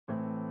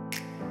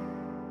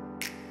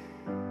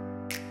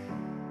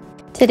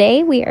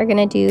Today we are going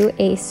to do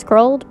a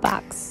scrolled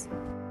box.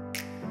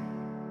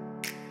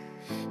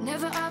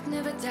 Never up,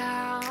 never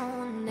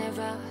down,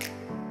 never.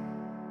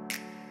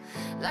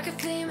 Like a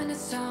theme in a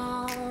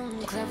song,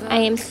 clever. I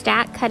am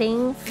stack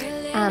cutting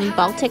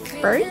Baltic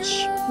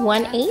birch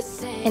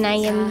 1/8, and I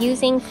am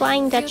using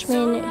Flying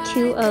Dutchman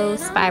 2.0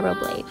 spiral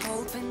blades.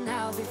 Hoping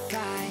I'll be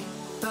fine,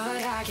 but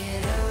I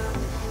get up,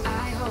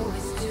 I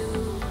always do.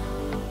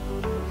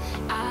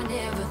 I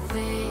never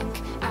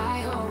think,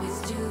 I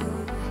always do.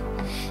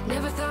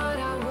 Never thought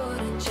I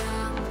wouldn't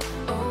jump,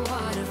 oh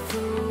what a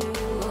fool.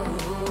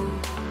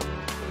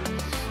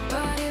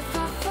 But if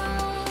I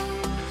fall,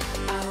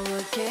 I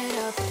will get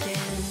up again.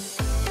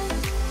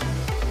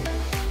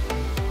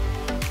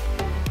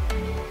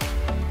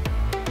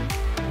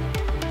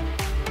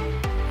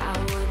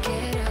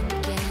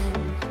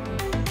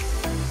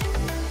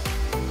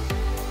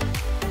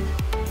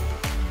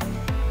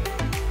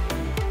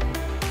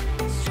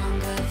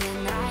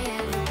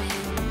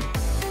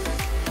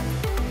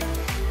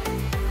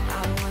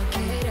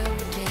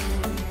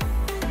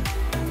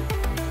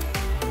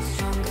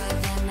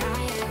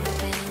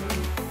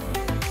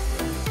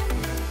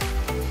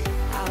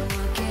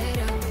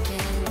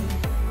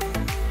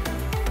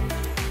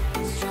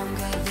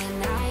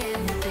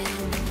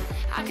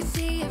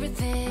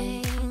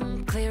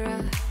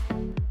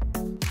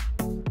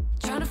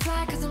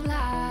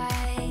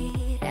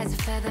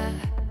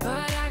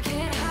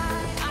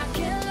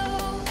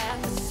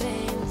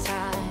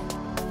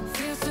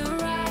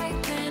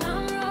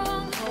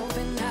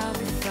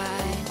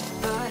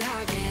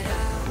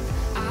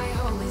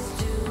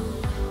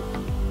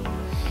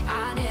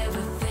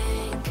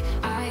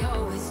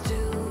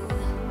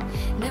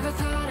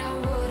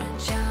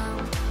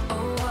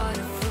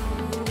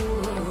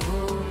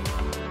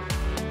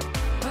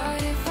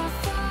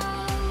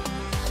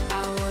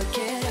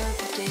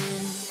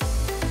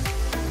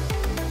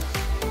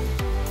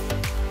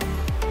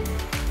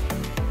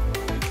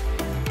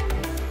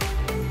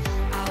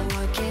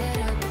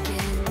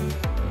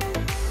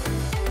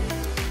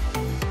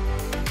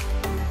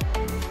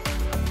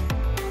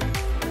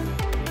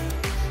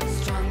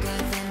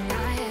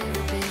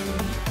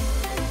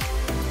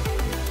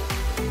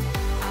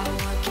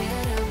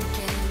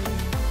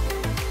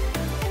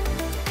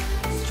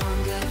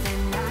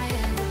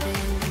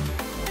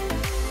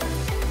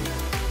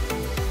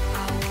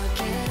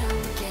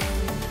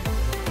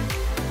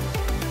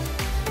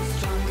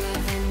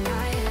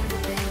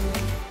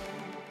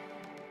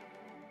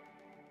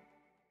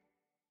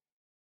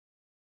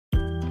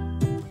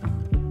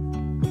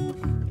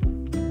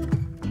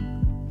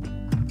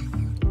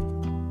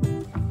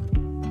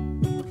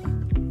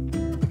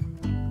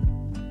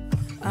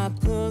 I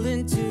pull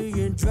into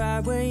your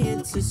driveway,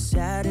 it's a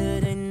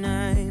Saturday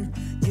night.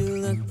 You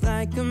look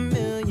like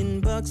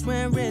 $1,000,000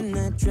 wearing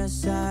that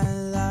dress I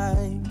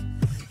like.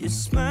 You're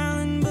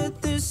smiling,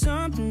 but there's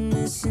something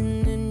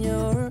missing in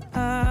your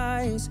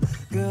eyes.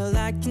 Girl,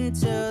 I can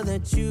tell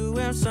that you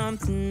have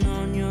something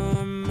on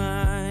your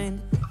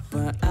mind.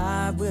 But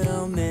I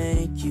will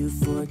make you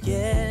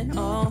forget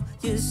all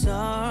your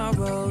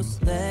sorrows.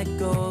 Let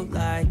go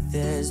like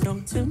there's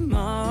no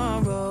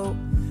tomorrow.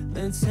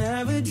 Let's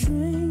have a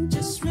drink,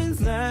 just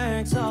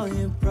relax, all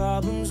your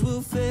problems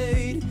will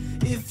fade.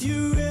 If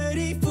you're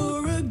ready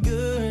for a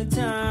good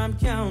time,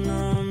 count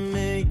on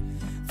me.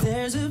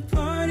 There's a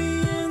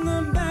party in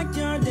the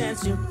backyard,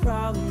 dance your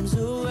problems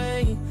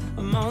away.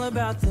 I'm all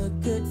about the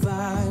good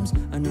vibes,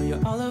 I know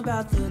you're all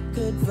about the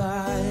good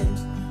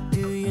vibes.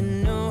 Do you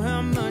know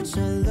how much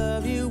I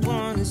love you,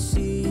 wanna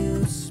see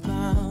you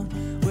smile?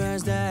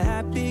 Where's that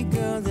happy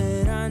girl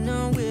that I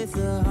know with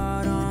a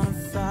heart on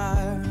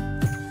fire?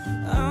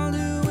 I'll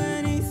do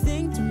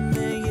anything to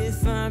make it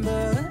fine,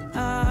 but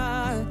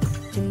I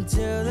can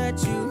tell that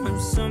you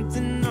have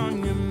something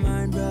on your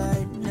mind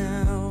right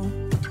now.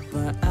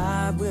 But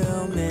I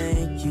will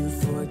make you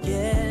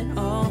forget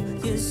all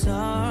your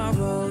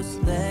sorrows.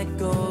 Let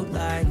go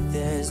like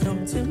there's no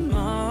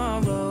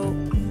tomorrow.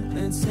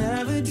 Let's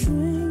have a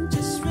drink,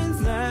 just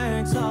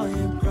relax, all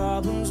your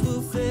problems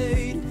will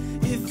fade.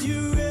 If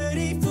you're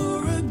ready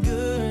for a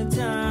good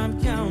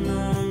time, count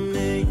on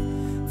me.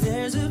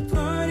 There's a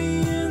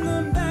party in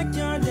the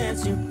backyard,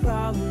 dance your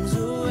problems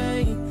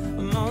away.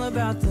 I'm all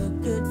about the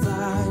good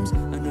vibes,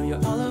 I know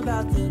you're all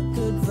about the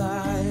good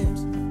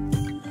vibes.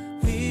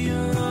 We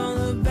are all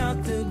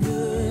about the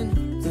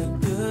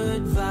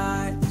good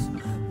vibes.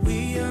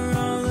 We are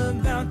all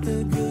about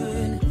the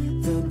good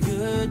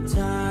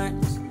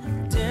times.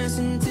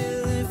 Dancing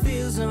till it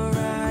feels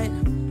alright,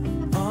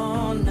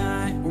 all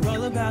night. We're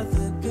all about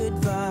the good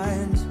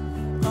vibes,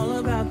 all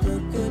about the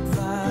good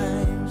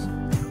vibes.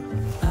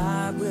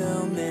 I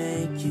will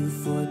make you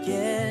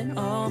forget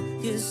all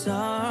your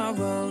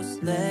sorrows.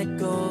 Let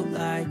go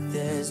like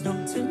there's no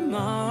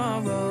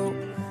tomorrow.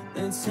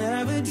 Let's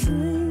have a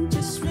drink,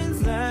 just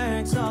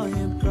relax, all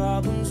your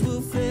problems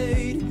will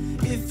fade.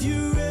 If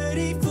you're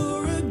ready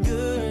for a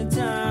good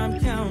time,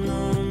 count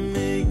on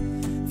me.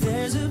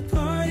 There's a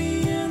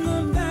party in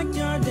the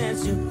backyard,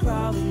 dance your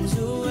problems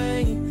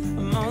away.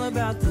 I'm all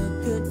about the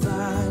good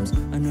vibes,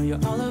 I know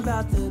you're all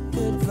about the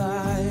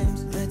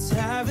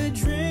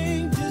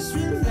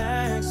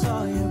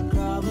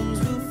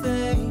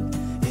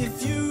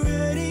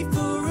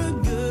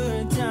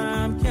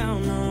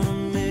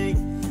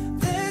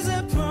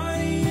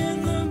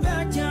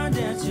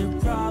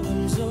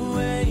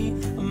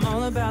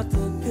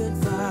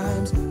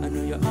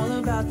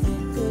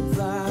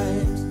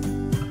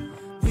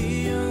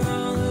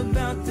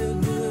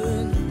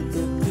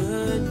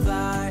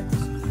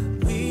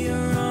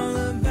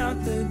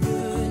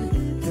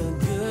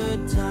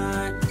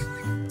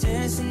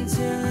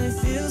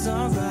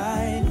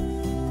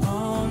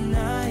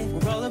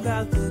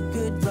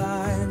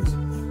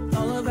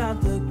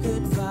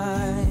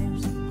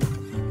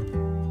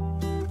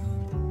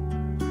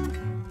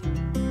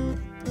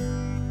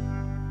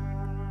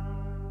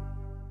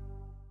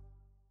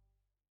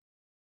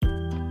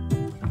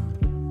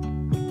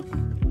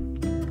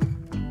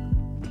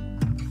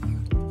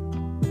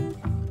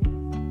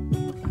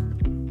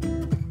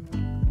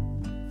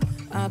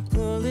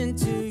pull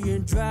into your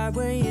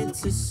driveway,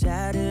 it's a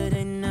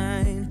Saturday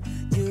night.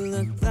 You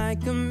look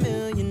like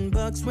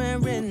 $1,000,000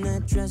 wearing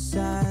that dress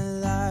I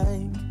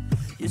like.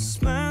 You're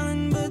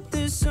smiling, but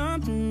there's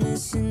something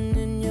missing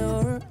in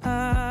your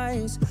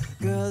eyes.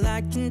 Girl,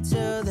 I can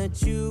tell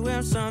that you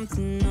have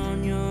something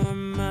on your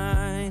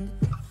mind.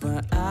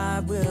 But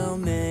I will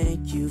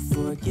make you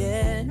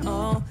forget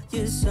all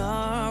your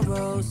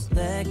sorrows.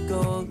 Let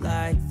go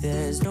like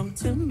there's no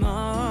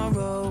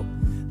tomorrow.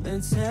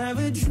 Let's have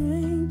a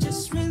drink,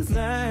 just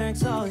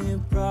relax, all your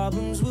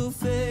problems will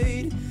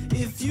fade.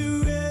 If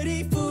you're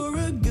ready for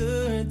a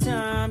good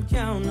time,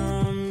 count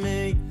on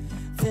me.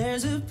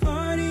 There's a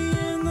party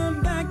in the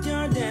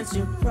backyard, dance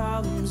your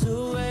problems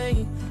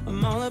away.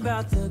 I'm all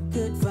about the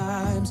good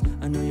vibes,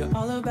 I know you're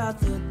all about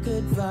the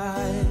good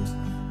vibes.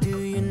 Do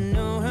you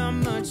know how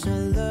much I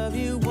love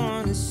you,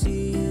 wanna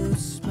see you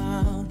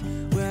smile?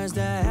 Where's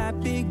that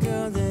happy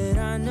girl that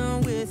I know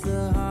with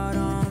a heart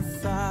on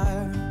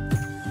fire?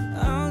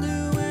 I'll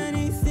do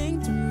anything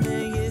to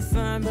make it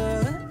fine,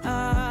 but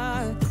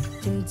I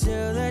can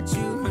tell that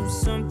you have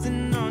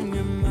something on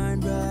your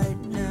mind right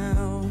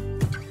now.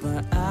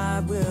 But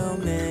I will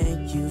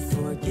make you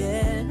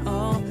forget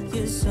all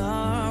your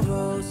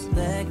sorrows.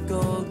 Let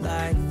go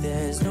like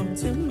there's no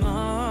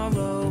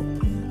tomorrow.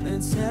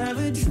 Let's have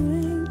a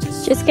drink.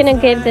 Just gonna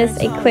give this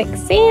a quick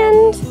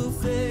sand.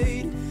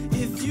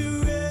 If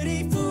you're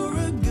ready for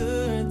a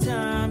good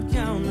time,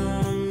 count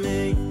on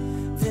me.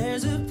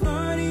 There's a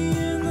party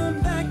in the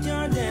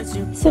backyard, dance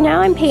your. So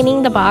now I'm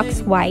painting the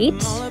box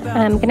white.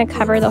 I'm gonna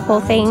cover the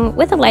whole thing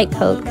with a light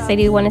coat because I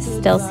do want to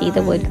still see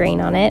the wood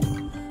grain on it.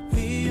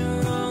 We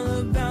are all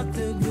about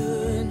the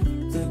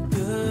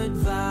good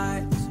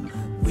vibes.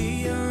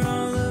 We are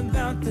all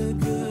about the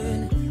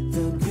good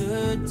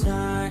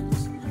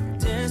times.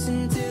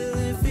 Dancing till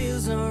it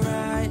feels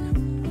alright.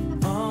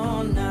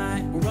 All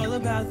night, we're all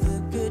about the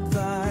good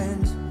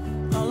vibes.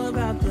 All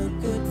about the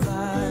good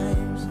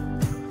vibes.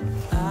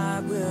 I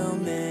will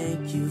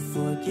make you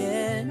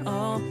forget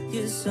all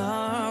your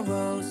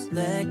sorrows.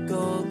 Let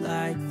go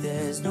like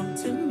there's no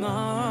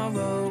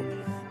tomorrow.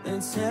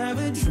 Let's have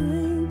a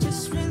drink,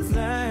 just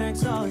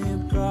relax, all your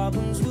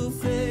problems will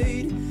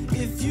fade.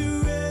 If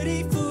you're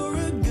ready for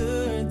a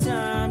good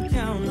time,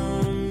 count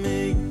on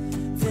me.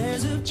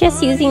 There's a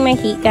Just using my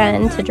heat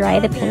gun to dry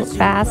the paint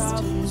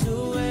fast. problems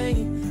away.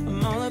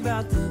 I'm all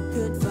about the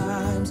good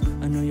vibes.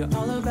 I know you're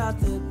all about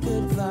the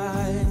good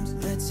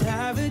vibes. Let's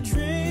have a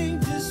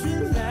drink, just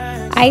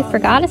relax. I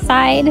forgot a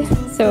side,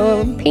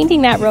 so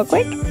painting that real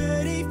quick.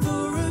 Ready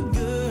for a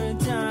good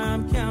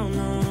time, count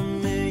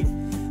on me.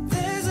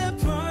 There's a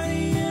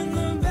party in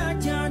the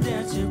backyard,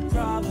 dance your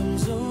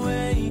problems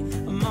away.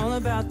 I'm all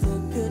about the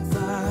good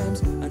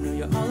vibes. I know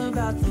you're all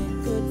about the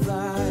good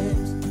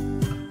vibes.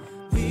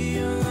 We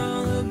are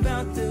all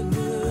about the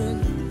good.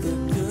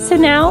 So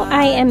now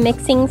I am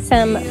mixing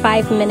some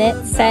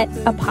 5-minute set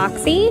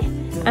epoxy.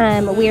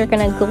 We are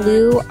gonna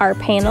glue our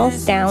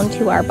panels down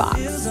to our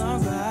box.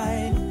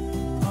 Alright,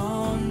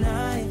 all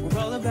night. We're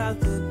all about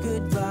the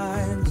good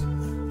vibes.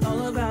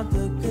 All about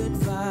the good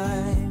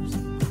vibes.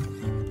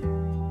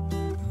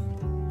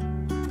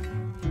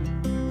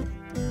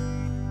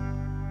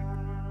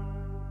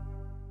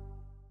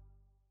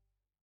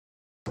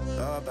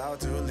 About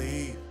to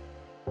leave,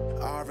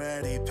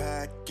 already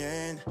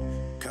packing.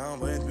 Come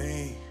with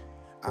me,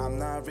 I'm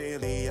not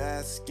really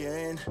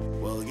asking.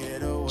 We'll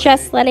get away.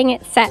 Just letting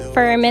it set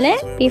for a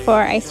minute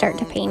before I start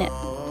to paint it.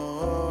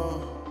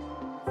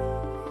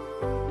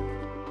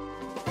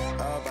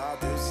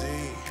 About to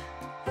see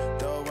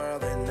the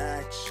world in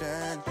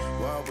action,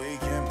 what we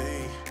can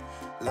be.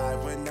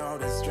 Life with no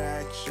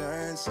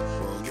distractions,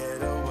 we'll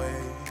get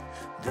away.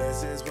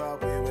 This is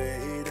what we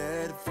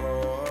waited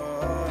for.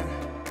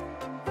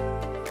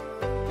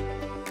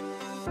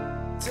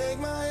 Take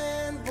my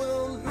hand,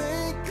 we'll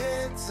make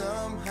it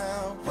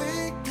somehow.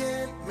 We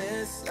can't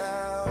miss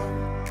out.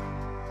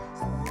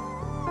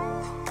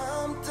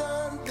 I'm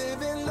done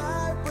living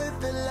life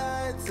with the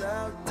lights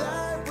out.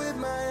 Die with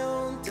my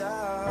own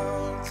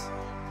doubts.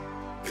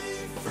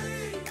 Be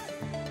free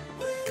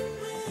with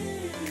me.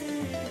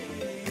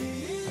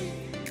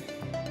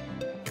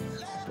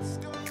 Let's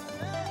go,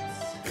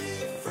 let's be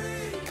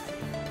free.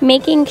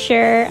 Making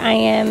sure I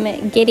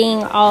am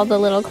getting all the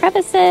little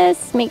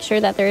crevices, make sure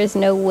that there is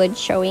no wood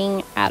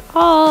showing at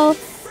all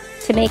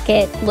to make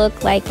it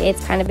look like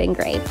it's kind of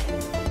engraved.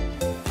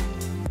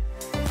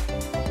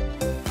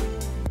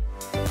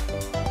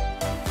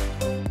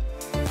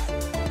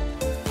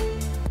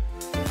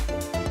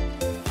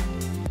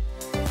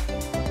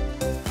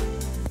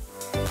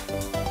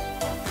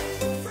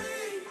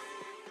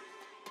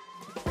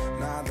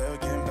 Not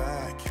looking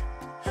back,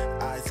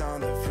 eyes on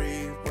the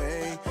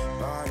freeway,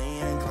 Bonnie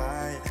and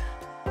Clyde,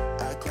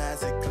 a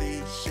classic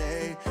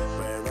cliche.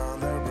 We're on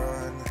the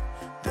run,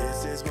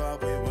 this is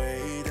what we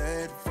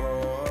waited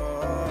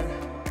for.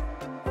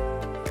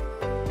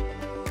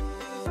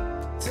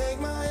 Take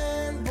my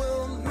hand,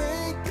 we'll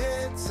make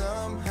it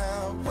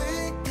somehow.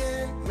 We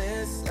can't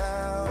miss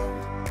out.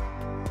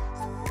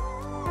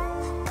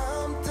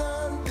 I'm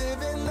done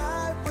living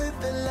life with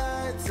the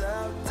lights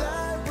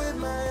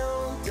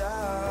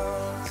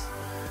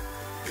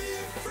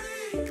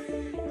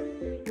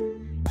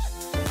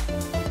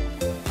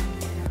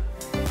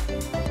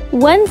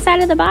One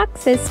side of the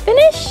box is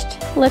finished.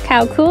 Look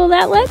how cool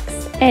that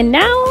looks. And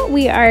now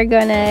we are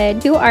gonna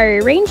do our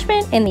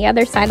arrangement in the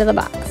other side of the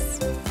box.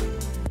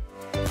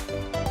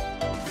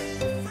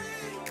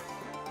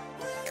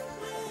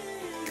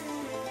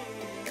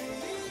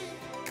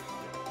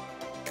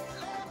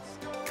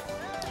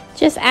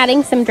 Just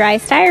adding some dry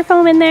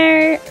styrofoam in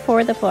there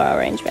for the floral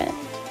arrangement.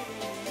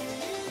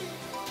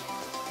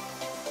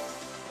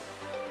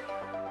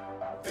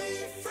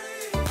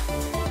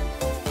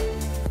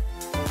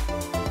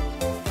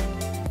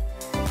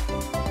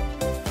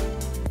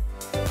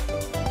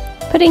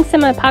 Putting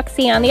some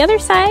epoxy on the other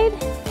side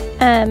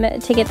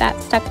to get that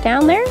stuck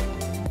down there.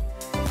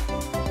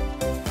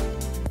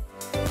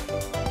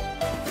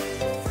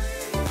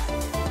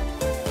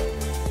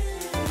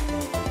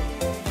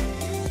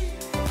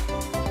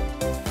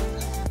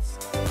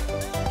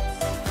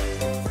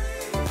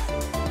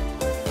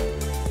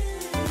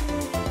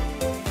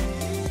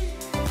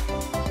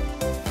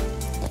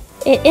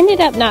 It ended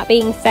up not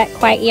being set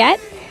quite yet,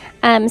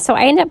 so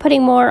I ended up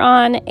putting more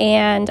on,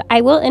 and I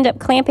will end up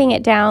clamping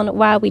it down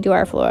while we do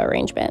our floral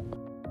arrangement.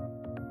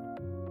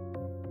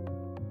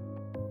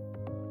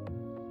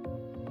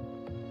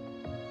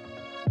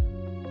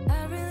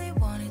 I really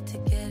wanted to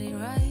get it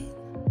right,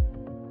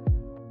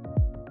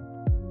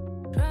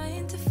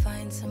 trying to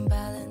find some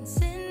balance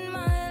in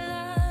my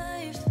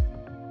life,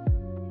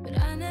 but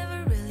I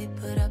never really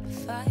put up a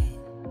fight,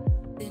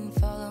 didn't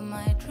follow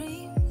my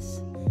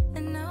dreams,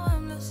 and now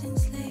I'm losing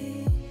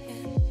sleep.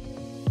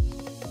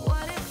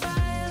 What if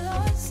I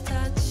lost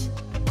touch?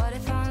 What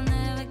if I'll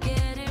never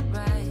get it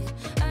right?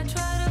 I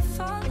try to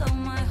follow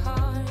my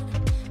heart,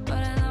 but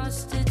I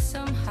lost it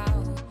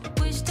somehow.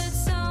 Wish that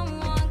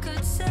someone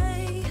could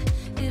say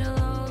it'll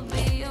all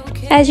be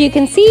okay. As you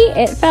can see,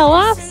 it fell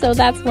off, so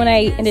that's when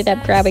I ended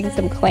up grabbing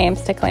some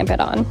clamps to clamp it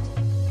on.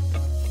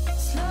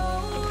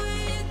 Slow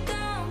it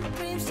down,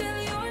 dreams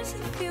still yours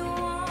if you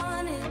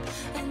want it.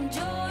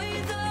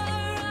 Enjoy the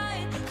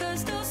ride,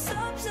 'cause those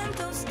ups and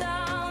those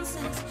downs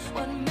is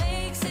what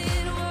makes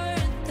it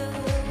worth the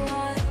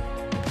while.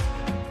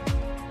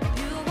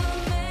 You will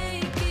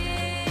make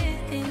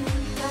it in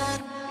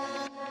time.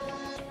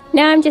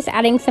 Now I'm just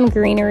adding some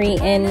greenery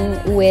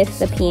in with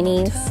the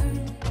peonies.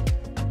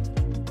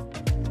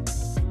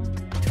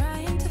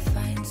 Trying to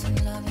find some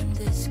love in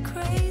this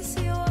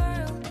crazy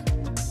world.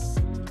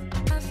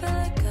 I feel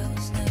like I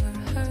was never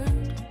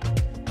heard.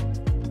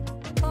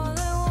 All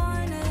I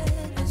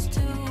wanted was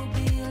to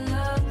be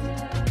loved.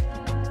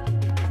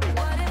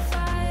 What if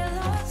I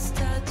lost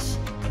touch?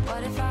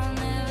 What if I'll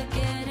never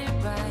get it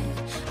right?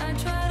 I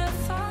try to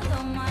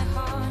follow my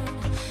heart,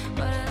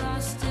 but I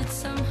lost it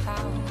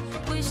somehow.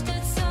 Wish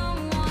that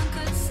someone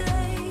could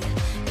say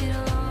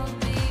it'll all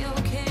be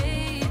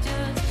okay.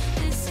 Just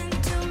listen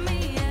to me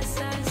as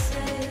I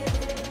say.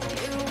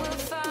 You will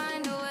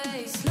find a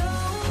way.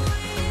 Slow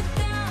it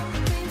down.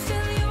 Dreams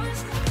still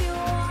yours if you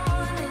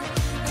want it.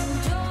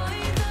 Enjoy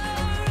the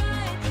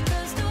ride,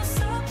 'cause those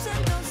ups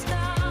and those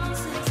downs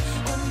is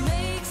what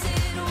makes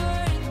it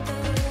worth the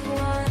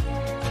while.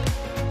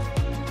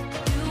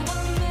 You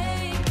will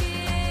make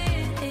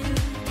it in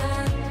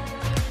time.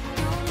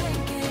 You'll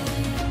make it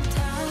in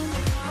time.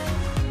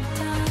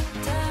 Time,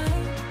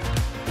 time.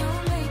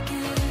 You'll make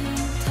it in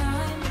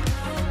time.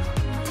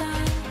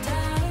 Time,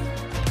 time.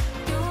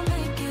 You'll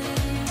make it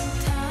in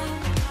time.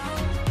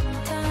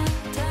 Time,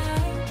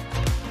 time.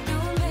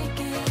 You'll make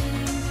it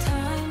in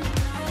time.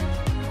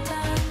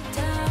 Time,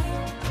 time.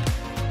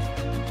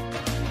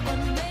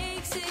 What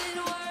makes it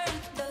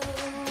worth the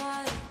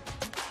while.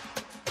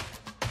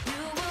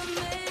 You will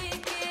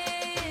make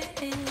it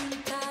in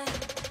time.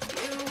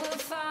 You will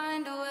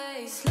find a way.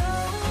 Slow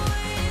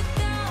it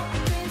down.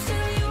 Dreams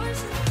still yours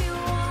if you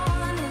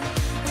want it.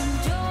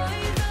 Enjoy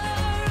the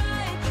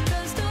ride,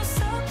 'cause those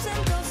ups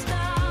and those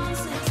downs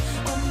is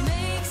what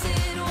makes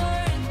it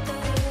worth the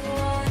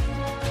while.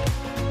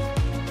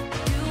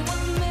 You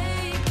will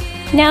make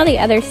it. Now the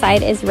other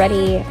side is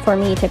ready for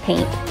me to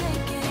paint.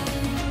 Make it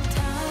in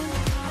time.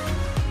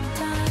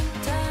 Time,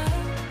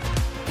 time.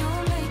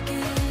 You'll make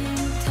it in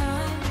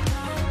time.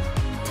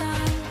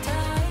 Time,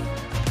 time.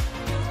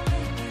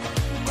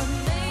 What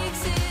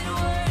makes it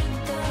worth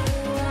the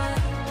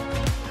while.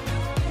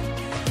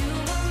 You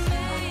will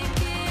make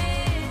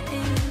it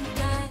in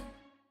time.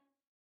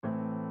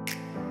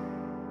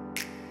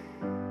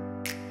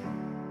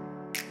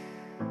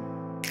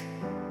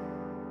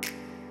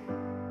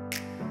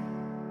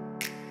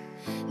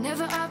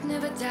 Never up,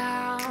 never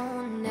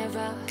down,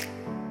 never.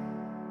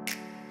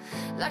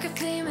 Like a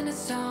theme in a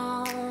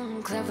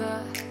song,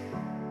 clever.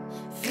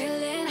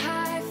 Feeling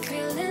high,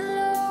 feeling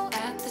low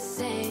at the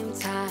same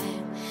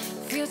time.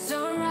 Feels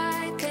so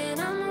right, then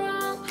I'm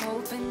wrong,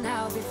 hoping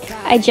I'll be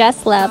fine. I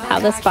just love how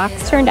this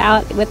box turned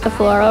out with the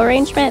floral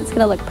arrangement. It's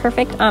gonna look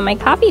perfect on my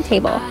coffee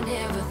table. I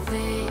never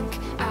think,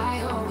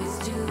 I always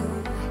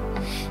do.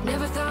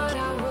 Never thought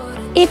I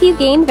wouldn't. If you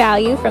gained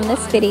value from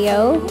this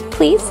video,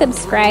 please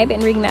subscribe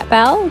and ring that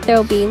bell. There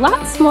will be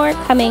lots more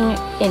coming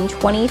in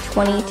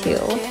 2022. Get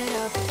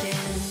up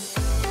again.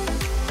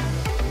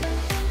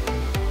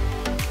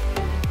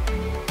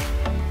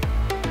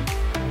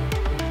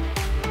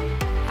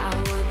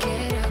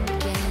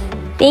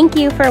 Thank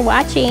you for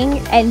watching,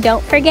 and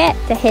don't forget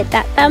to hit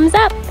that thumbs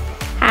up.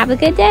 Have a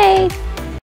good day.